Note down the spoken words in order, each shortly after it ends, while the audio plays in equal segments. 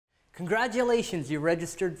Congratulations, you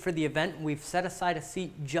registered for the event. We've set aside a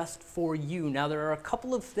seat just for you. Now, there are a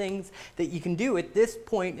couple of things that you can do at this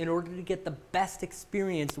point in order to get the best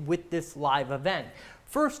experience with this live event.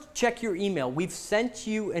 First, check your email. We've sent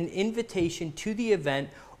you an invitation to the event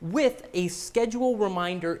with a schedule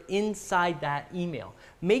reminder inside that email.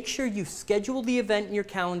 Make sure you schedule the event in your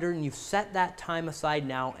calendar and you set that time aside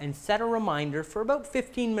now and set a reminder for about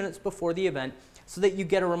 15 minutes before the event so that you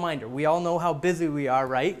get a reminder. We all know how busy we are,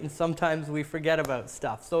 right? And sometimes we forget about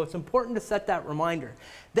stuff. So it's important to set that reminder.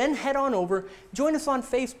 Then head on over, join us on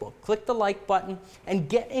Facebook, click the like button, and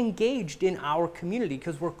get engaged in our community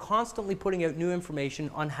because we're constantly putting out new information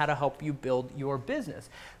on how to help you build your business.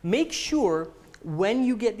 Make sure when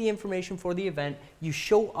you get the information for the event, you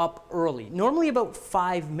show up early, normally about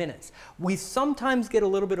 5 minutes. We sometimes get a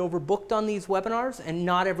little bit overbooked on these webinars and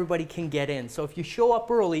not everybody can get in. So if you show up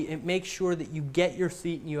early, it makes sure that you get your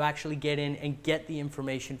seat and you actually get in and get the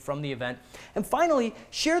information from the event. And finally,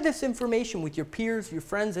 share this information with your peers, your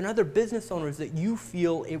friends, and other business owners that you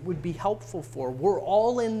feel it would be helpful for. We're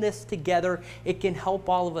all in this together. It can help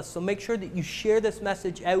all of us. So make sure that you share this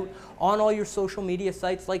message out on all your social media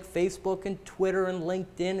sites like Facebook and Twitter and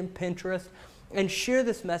LinkedIn and Pinterest, and share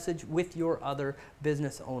this message with your other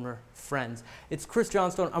business owner friends. It's Chris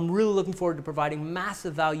Johnstone. I'm really looking forward to providing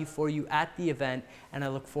massive value for you at the event, and I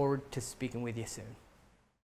look forward to speaking with you soon.